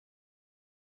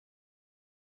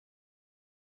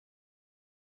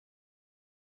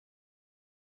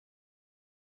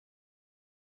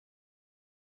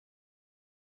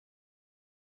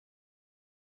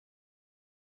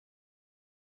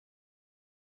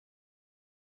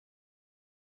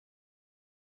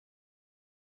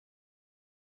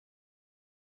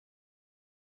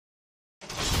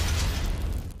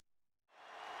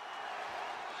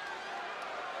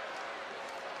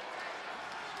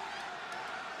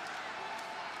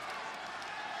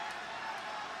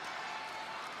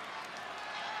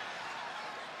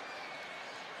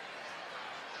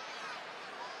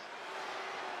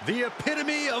the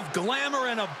epitome of glamour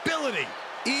and ability,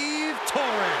 Eve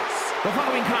Torres. The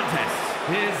following contest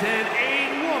is an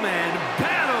 8-woman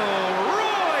battle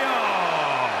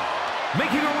royal.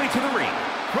 Making her way to the ring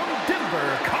from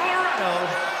Denver, Colorado,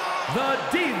 the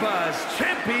Divas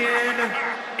champion,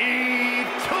 Eve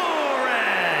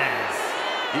Torres.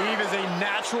 Eve is a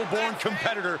natural-born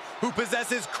competitor who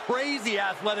possesses crazy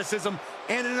athleticism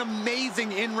and an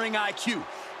amazing in-ring IQ.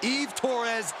 Eve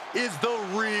Torres is the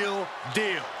real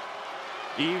deal.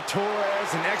 Eve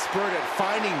Torres, an expert at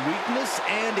finding weakness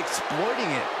and exploiting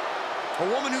it. A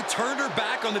woman who turned her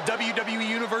back on the WWE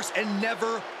Universe and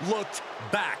never looked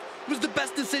back. It was the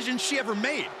best decision she ever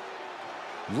made.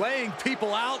 Laying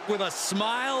people out with a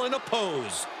smile and a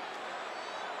pose.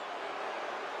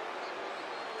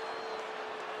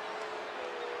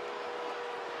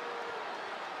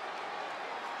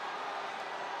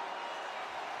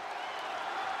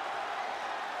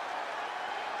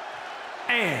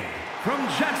 And from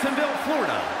Jacksonville,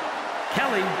 Florida,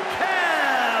 Kelly.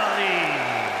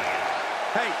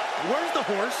 Hey, where's the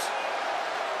horse?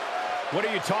 What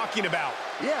are you talking about?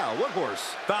 Yeah, what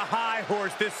horse? The high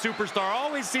horse this superstar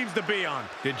always seems to be on.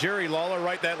 Did Jerry Lawler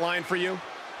write that line for you?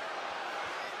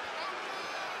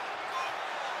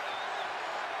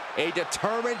 A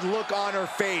determined look on her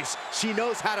face. She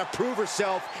knows how to prove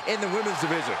herself in the women's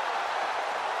division.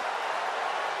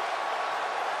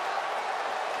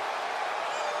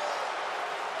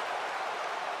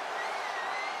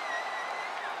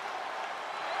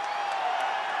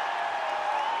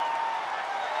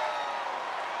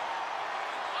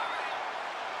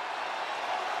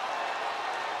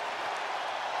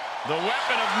 The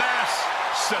weapon of mass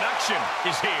seduction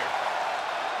is here.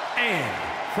 And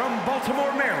from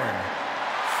Baltimore, Maryland,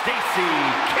 Stacy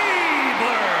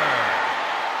Keibler.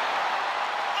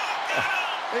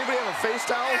 Anybody have a face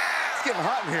towel? It's getting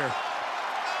hot in here.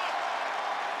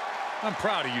 I'm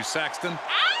proud of you, Saxton.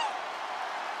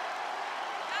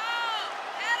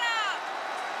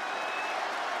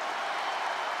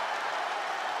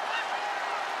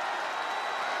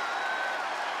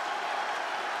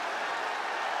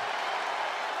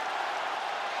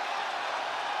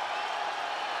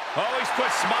 Always put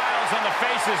smiles on the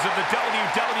faces of the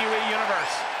WWE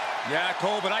Universe. Yeah,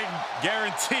 Cole, but I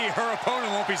guarantee her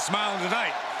opponent won't be smiling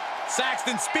tonight.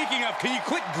 Saxton, speaking of, can you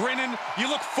quit grinning? You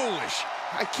look foolish.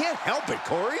 I can't help it,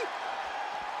 Corey.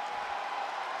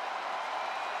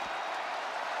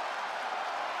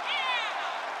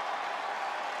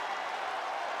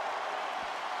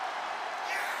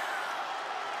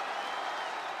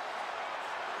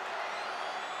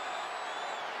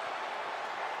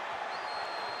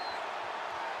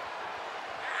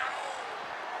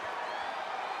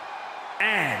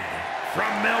 And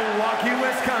from Milwaukee,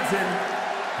 Wisconsin,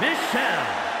 Michelle.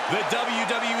 The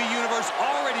WWE Universe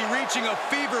already reaching a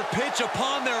fever pitch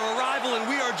upon their arrival, and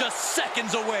we are just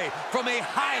seconds away from a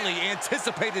highly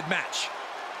anticipated match.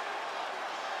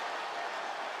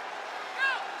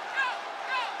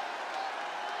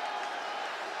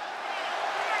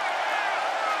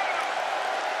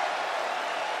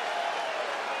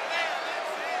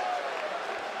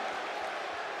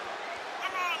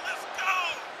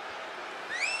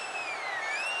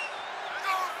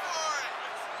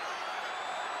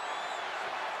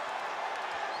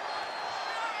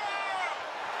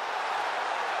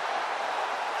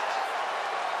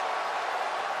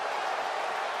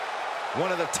 One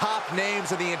of the top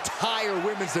names in the entire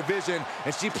women's division,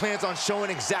 and she plans on showing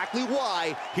exactly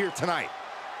why here tonight.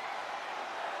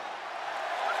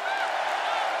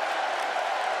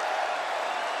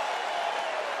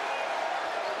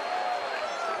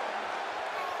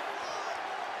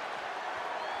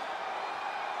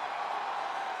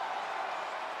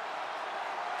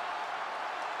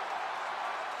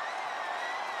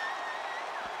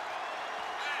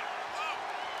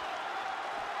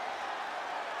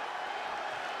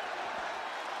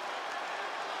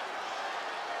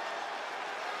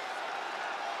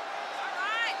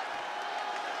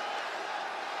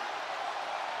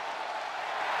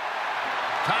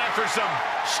 Time for some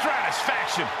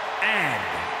stratisfaction. And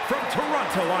from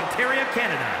Toronto, Ontario,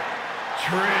 Canada,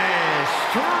 Trish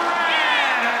Stratus.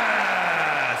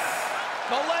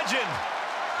 The legend.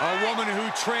 A woman who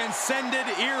transcended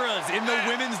eras in the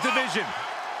women's division.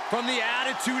 From the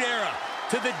Attitude Era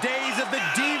to the days of the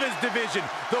Divas division,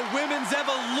 the women's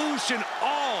evolution,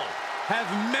 all have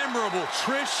memorable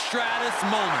Trish Stratus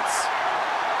moments.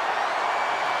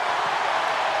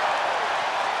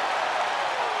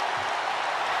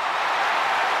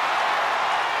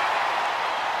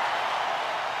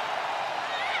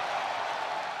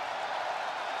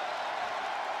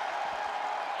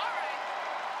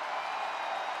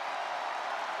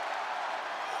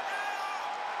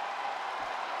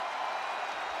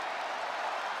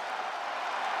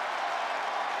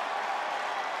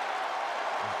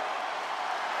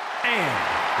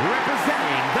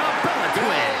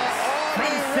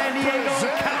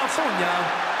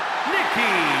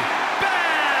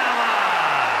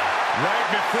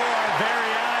 before our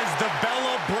very eyes, the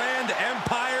Bella brand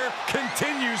empire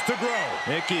continues to grow.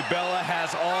 Nikki Bella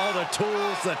has all the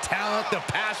tools, the talent, the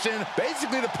passion,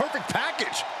 basically the perfect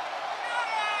package.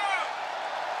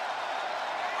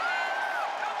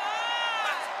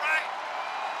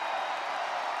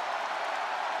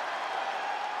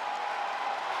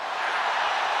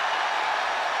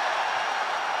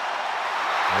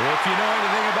 If you know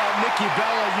anything about Nikki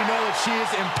Bella, you know that she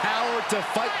is empowered to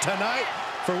fight tonight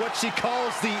for what she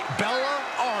calls the Bella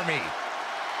Army.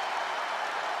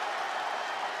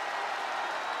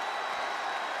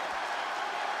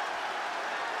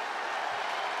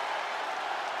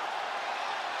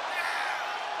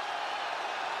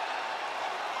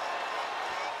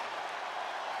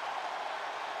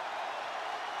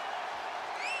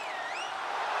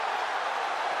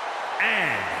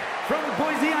 And from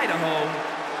Boise, Idaho,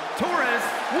 Torres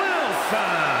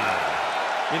Wilson.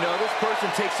 You know, this person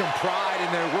takes some pride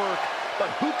in their work, but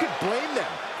who could blame them?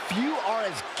 Few are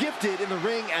as gifted in the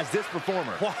ring as this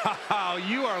performer. Wow,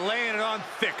 you are laying it on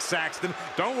thick, Saxton.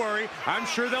 Don't worry, I'm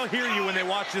sure they'll hear you when they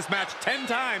watch this match 10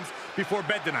 times before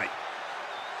bed tonight.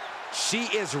 She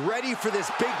is ready for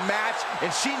this big match,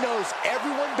 and she knows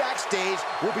everyone backstage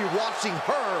will be watching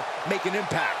her make an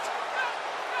impact.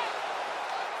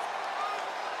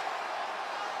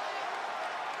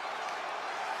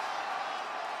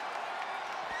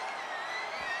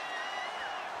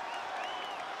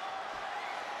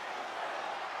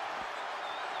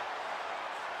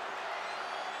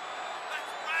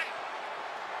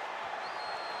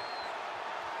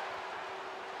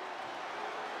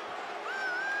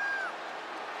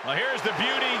 Well, here's the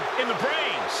beauty in the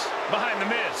brains behind The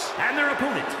Miz. And their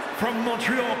opponent from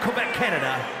Montreal, Quebec,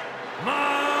 Canada,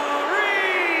 Maurice.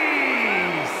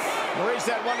 Maurice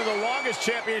had one of the longest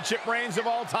championship reigns of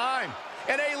all time.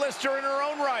 An A-lister in her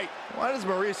own right. Why does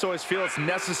Maurice always feel it's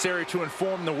necessary to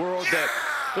inform the world that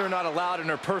they're not allowed in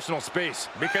her personal space?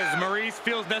 Because Maurice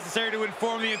feels necessary to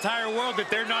inform the entire world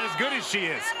that they're not as good as she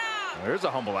is. Well, there's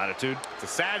a humble attitude. It's the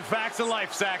sad facts of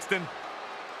life, Saxton.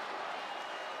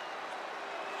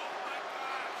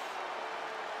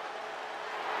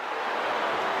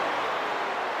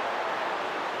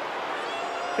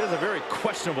 He has a very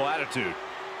questionable attitude.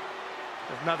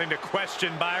 There's nothing to question,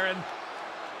 Byron.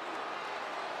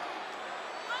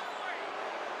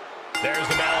 There's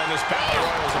the bell, and this battle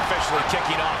royal is officially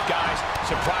kicking off, guys.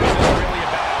 Surprises really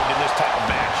abound in this type of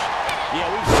match. Yeah,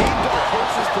 we've seen dark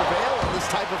horses prevail in this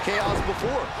type of chaos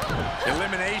before.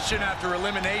 Elimination after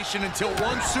elimination until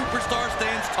one superstar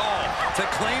stands tall to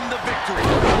claim the victory.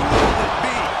 Who will it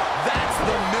be? That's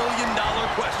the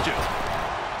million-dollar question.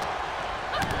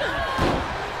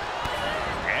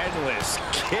 Endless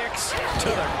kicks to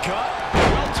the gut.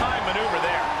 Well-timed maneuver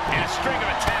there. And a string of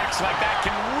attacks like that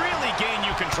can really gain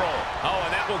you control. Oh,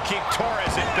 and that will keep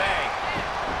Torres at bay.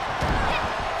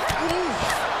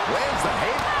 Lands the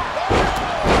hate.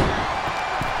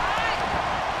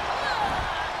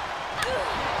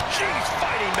 She's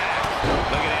fighting back.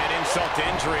 Look at that insult to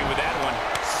injury with that one.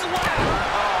 Slap!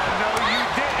 Oh, no, you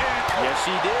didn't. Yes,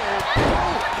 she did.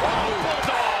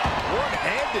 Bulldog!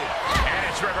 One-handed. And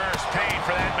it's reverse pain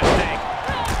for that mistake.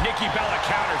 Nikki Bella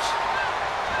counters.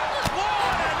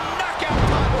 What a knockout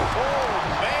punch! Oh,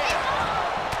 man!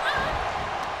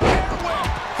 And whip!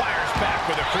 Fires back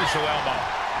with a crucial elbow.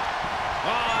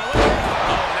 Oh,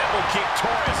 that will keep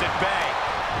Torres at bay.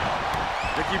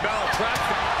 Nikki Bella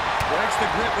breaks the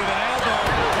grip with an elbow.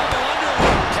 Double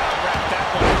underhook. Telegraphed that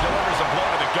one and delivers a blow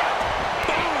to the gut.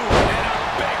 Boom! And a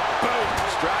big boom.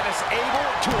 Stratus able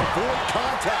to avoid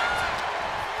contact.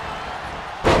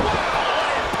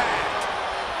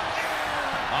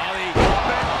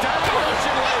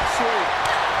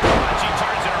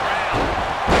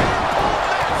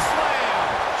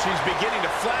 She's beginning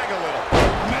to flag a little.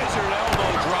 Measured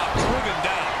elbow drop, driven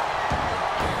down.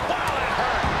 Wow, that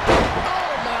hurt.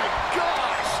 Oh, my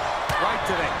gosh. Right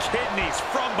to the kidneys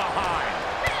from behind.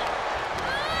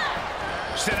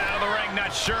 Sit out of the ring, not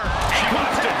sure. She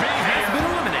wants to be Has here. been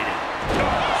eliminated.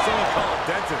 So-called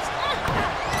dentist.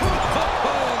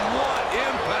 Oh, what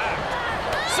impact.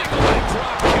 Single leg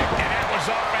drop kick, and that was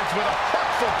offense with a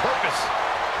hurtful purpose.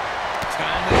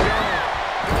 Time to go.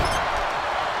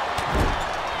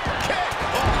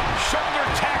 Shoulder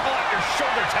tackle after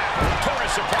shoulder tackle.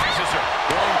 Torres surprises her.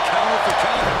 Going counter for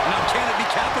counter. Now, can it be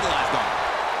capitalized on?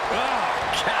 Oh,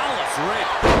 callous rip.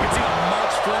 You can see the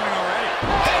marks forming already.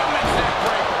 Big missed that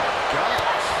break.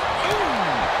 Gosh.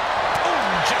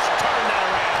 Just turn that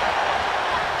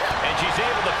around. And she's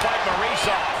able to fight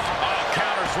Maurice off. Oh,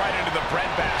 counters right into the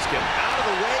breadbasket. Out of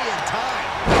the way in time.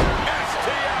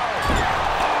 STO.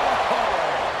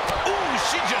 Oh. Ooh,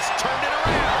 she just turned it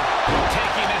around.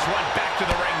 Taking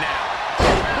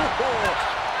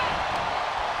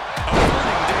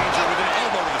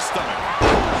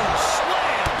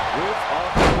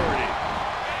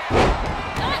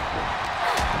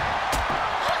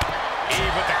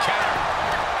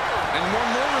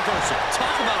reversal.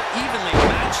 Talk about evenly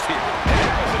matched here. And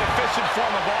that was an efficient form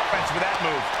of offense with that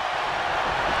move.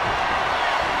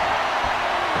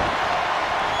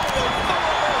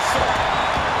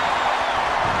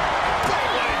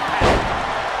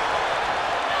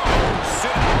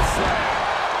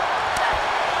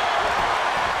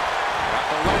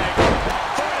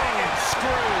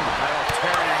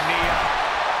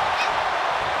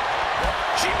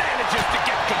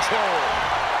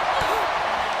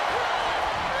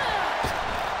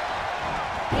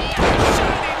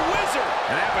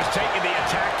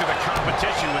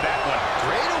 With that one.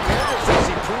 Great awareness as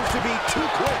he proves to be too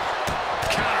quick.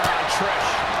 Counter on Trish.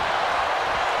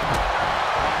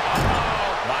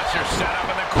 Watch her set up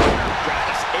in the corner.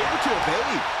 Stratus able to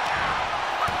evade.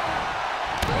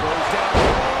 Goes down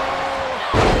low.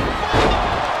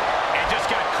 And just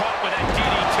got caught with that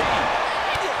DDT.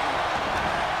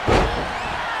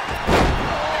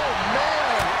 Oh,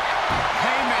 man.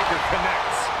 Haymaker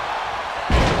connects.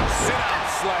 Sit-out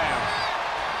slam.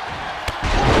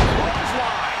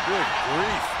 Good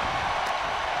grief.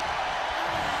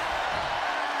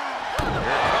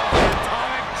 Here comes the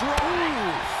atomic drop.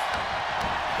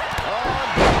 On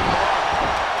the mark.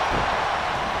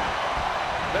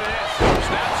 Look at this.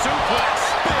 Snap suplex.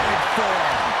 Big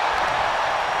form.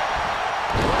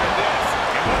 Look at this.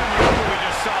 And what a move we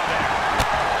just saw there.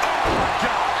 Oh, my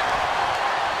God.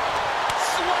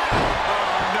 Slap.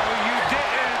 Oh, no, you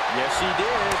didn't. Yes, he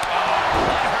did.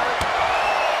 That hurt.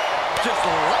 Just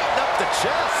lighten up the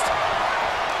chest.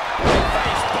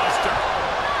 Face buster.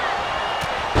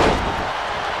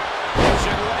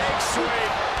 Russian leg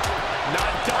sweep.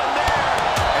 Not done there.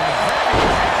 And heavy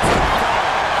hands to the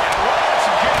cover. And what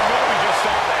a good move we just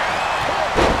saw there.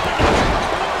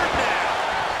 Cornered now.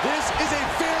 This is a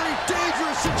very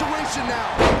dangerous situation now.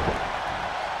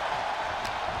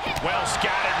 Well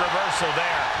scattered reversal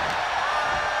there.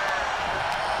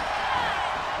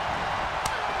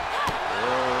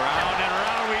 Round and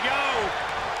round we go.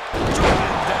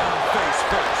 Driven down face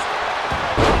first.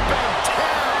 Bent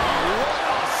down. What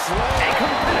a slam. A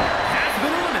competitor has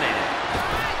been eliminated.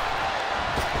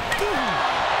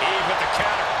 Eve with the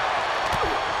counter.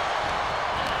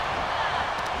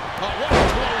 Oh, what a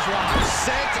clothesline.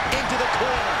 Sent into the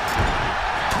corner.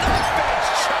 Knife edge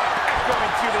chop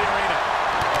echoing through the arena.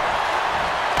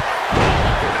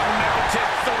 The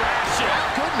mounted thrashing.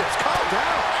 Goodness, calm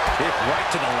down. Kick right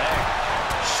to the leg.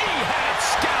 She had it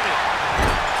scouted.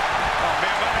 Oh,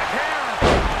 man, by the hair.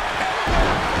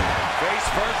 Face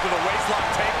first with a waistlock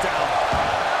takedown.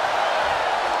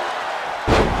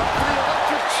 The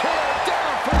electric chair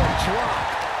down for the drop.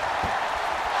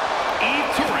 Eve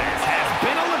Torres has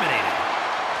been eliminated.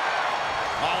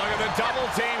 Oh, look at the double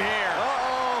team here.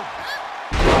 Uh-oh.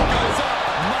 Goes up.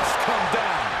 Must come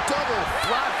down. Double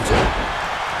flapjack.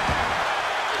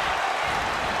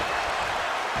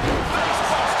 Face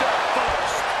buster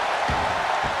first.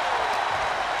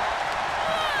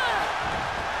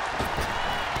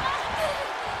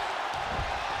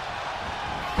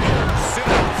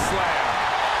 Sit-out slam.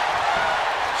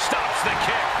 Stops the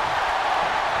kick.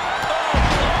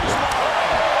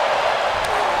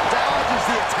 Dodges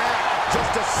the attack.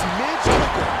 Just a smidge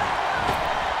quicker.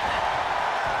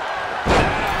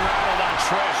 That unraveled on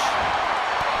Trish.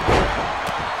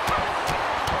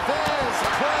 There's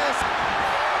Chris.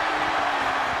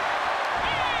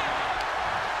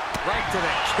 Right to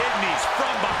the kidneys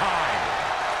from behind.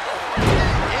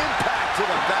 Impact to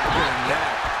the back of the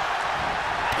neck.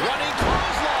 Running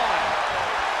clothesline.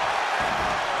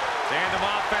 Tandem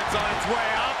offense on its way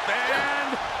up,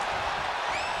 and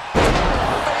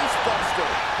Face buster.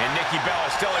 And Nikki Bella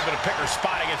is still able to pick her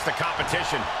spot against the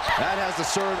competition. That has to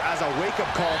serve as a wake-up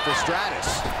call for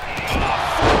Stratus.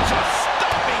 Just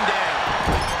stomping down.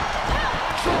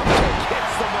 Drop kick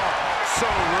hits the mark. so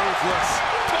ruthless.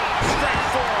 Straight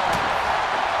forearm.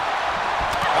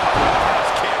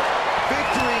 Roundhouse kick.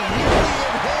 Victory nearly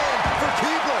in hand for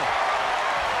Keebler.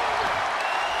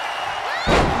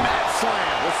 Mat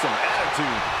slam with some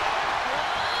attitude.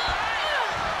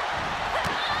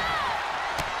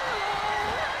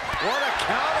 What a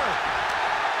counter.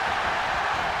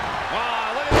 Ah,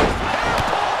 look at this.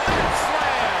 Mat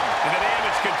slam. And the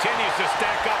damage continues to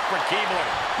stack up for Keebler.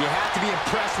 You have to be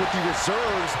impressed with the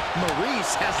reserves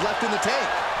Maurice has left in the tank.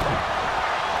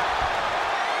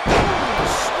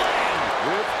 Slam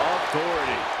with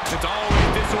authority. It's always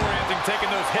disorienting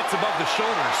taking those hits above the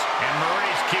shoulders. And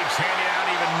Maurice keeps handing out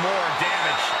even more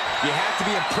damage. You have to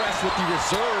be impressed with the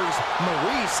reserves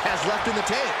Maurice has left in the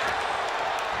tank.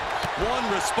 One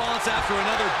response after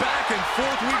another. Back and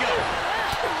forth we go.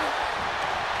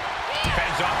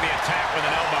 Fends off the attack with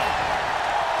an elbow.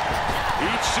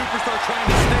 Each superstar trying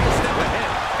to stay a step ahead.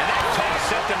 And that toss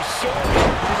sent them soaring.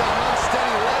 She's on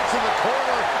unsteady legs in the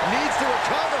corner. Needs to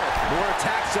recover. More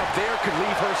attacks up there could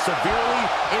leave her severely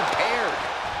impaired.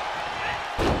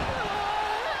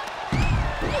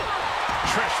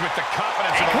 Trish with the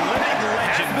confidence of a living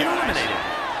legend. Has been eliminated.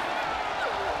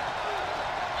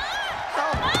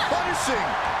 Oh, punishing.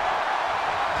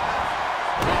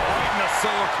 Right in the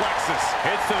solar plexus.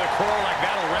 Hits to the core like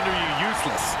that'll render you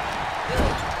useless.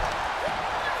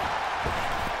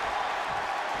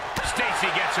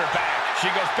 Stacy gets her back. She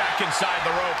goes back inside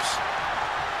the ropes.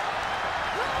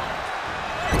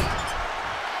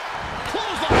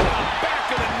 Clothesline to the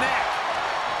back of the neck.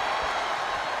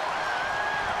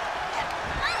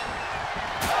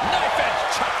 Knife edge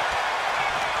chop.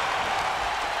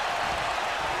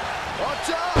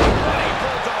 Watch out. Running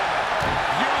bulldog.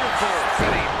 Beautiful.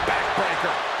 Fitting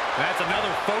backbreaker. That's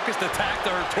another focused attack to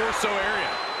her torso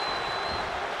area.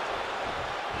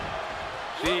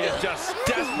 She is just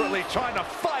desperately trying to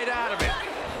fight out of it.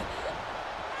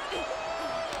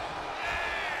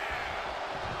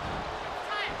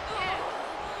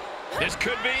 This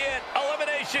could be it.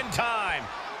 Elimination time.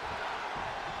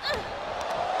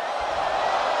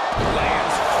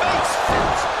 Lands face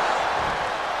first.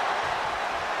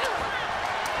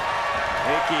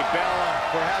 Nikki Bella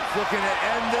perhaps looking to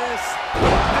end this.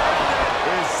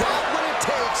 Is that what it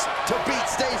takes to beat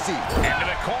Stacy? Into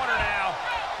the corner now.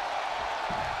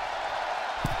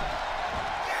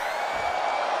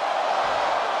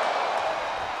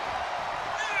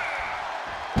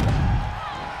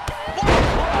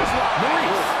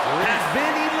 Has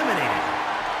been eliminated.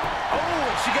 Oh,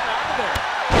 and she got out of there.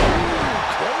 Ooh,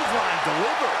 clothesline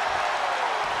delivered.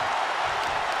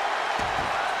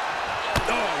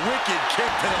 Oh, wicked kick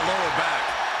to the lower back.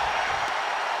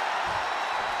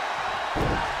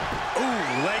 Ooh,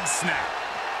 leg snap.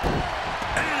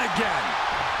 And again.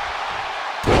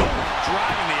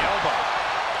 Driving the elbow.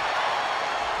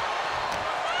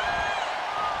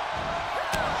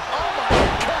 Oh, my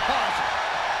God.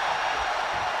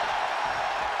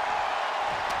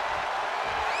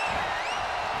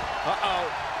 Uh-oh.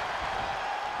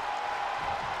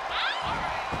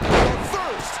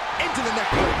 First, into the neck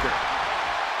breaker.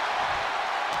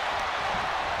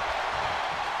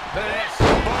 This.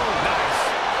 Boom. Nice.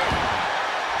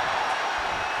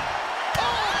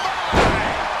 Oh, my.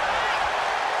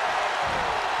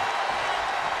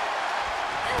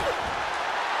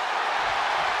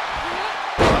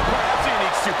 Perhaps a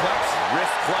unique suplex.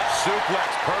 Wrist clutch suplex.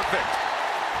 Perfect.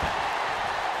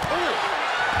 Ooh.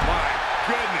 My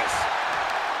goodness.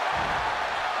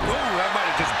 Ooh, that might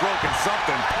have just broken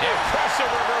something. Impressive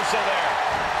reversal there.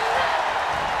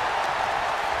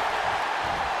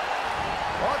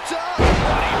 Watch out.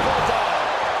 Running bulldog.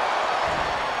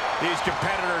 These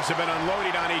competitors have been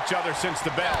unloading on each other since the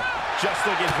bell. Just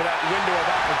looking for that window of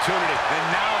opportunity. And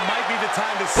now might be the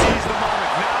time to seize the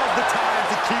moment. Now's the time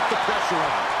to keep the pressure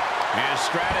on. And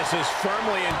Stratus is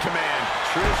firmly in command.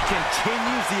 Trish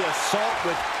continues the assault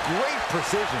with great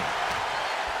precision.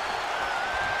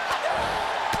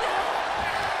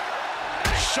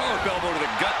 Sharp elbow to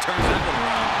the gut turns that one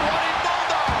around. Running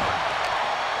bulldog.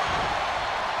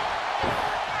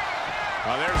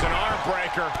 Oh, there's an arm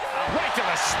breaker. Right to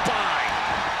the spine.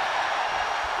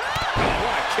 Oh,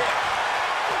 what a kick.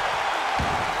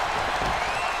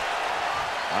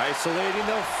 Isolating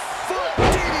the foot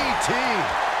DDT.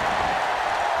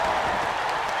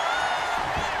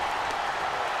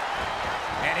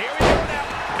 And here we go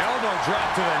now. Elbow drop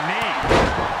to the knee.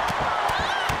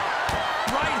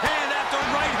 Right hand after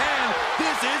right hand.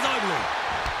 This is ugly.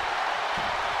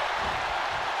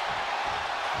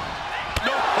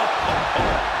 No.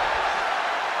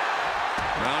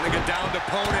 Mounting a downed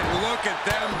opponent. Look at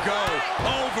them go.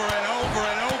 Over and over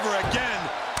and over again.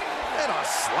 And a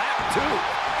slap, too.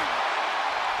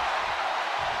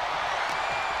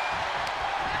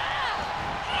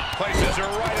 Places her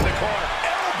right in the corner.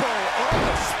 Elbow on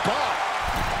the spot.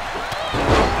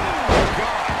 Oh,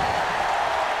 God.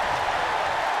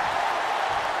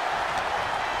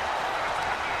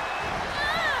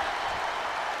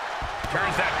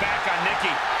 Turns that back on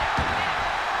Nikki.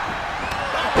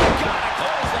 Oh, God, a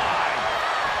clothesline.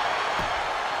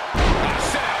 A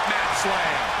set-up mat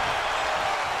slam.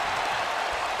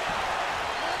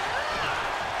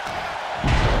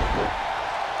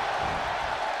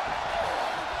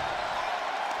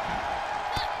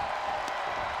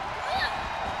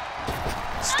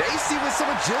 Stacy with some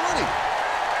agility.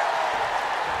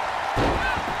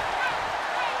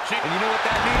 And you know what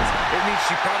that means? It means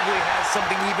she probably has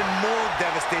something even more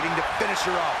devastating to finish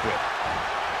her off with.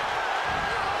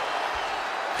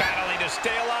 Battling to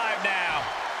stay alive now.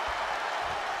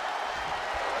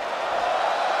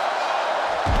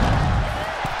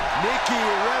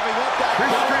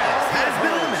 has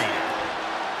been eliminated.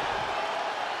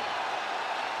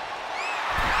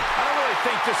 I don't really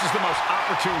think this is the most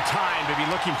opportune time to be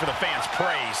looking for the fans'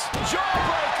 praise.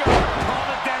 Jawbreaker! Call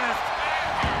the dentist.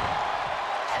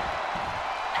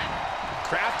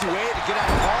 Crafty way to get out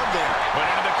of harm there. Put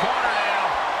into the corner now.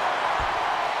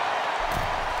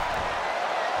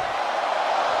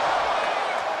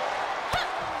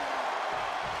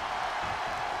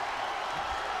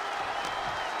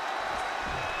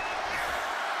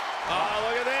 Oh,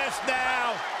 look at this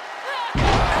now.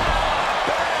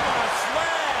 Alabama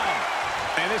slam.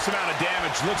 And this amount of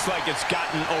damage looks like it's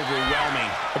gotten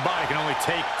overwhelming. The body can only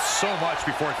take so much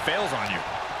before it fails on you.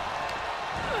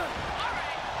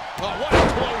 Oh, what a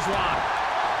clothesline.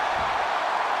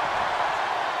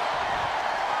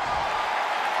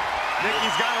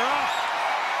 Nikki's got her up.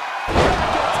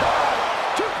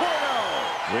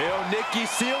 2.0. Will Nikki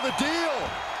seal the deal?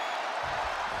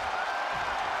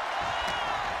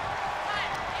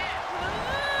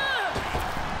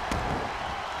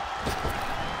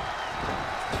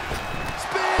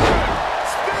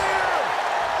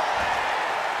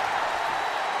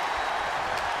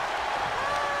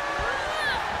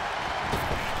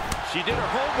 She did her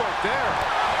homework there.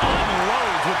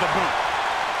 Unloads with the boot.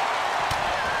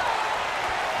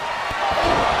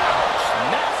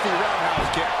 Nasty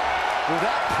roundhouse kick. Will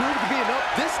that prove to be enough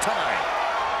this time?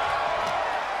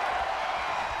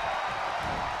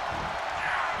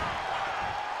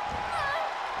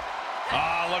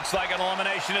 Looks like an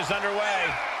elimination is underway.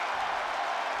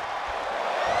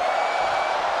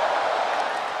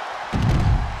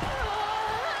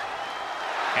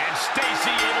 And Stacy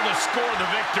able to score the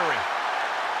victory.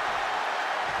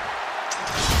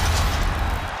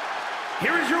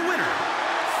 Here is your winner,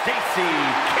 Stacy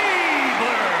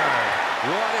Keibler.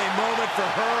 What a moment for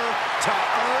her to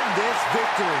earn this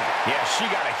victory. Yeah, she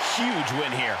got a huge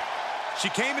win here. She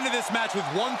came into this match with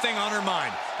one thing on her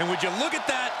mind, and would you look at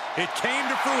that, it came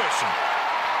to fruition.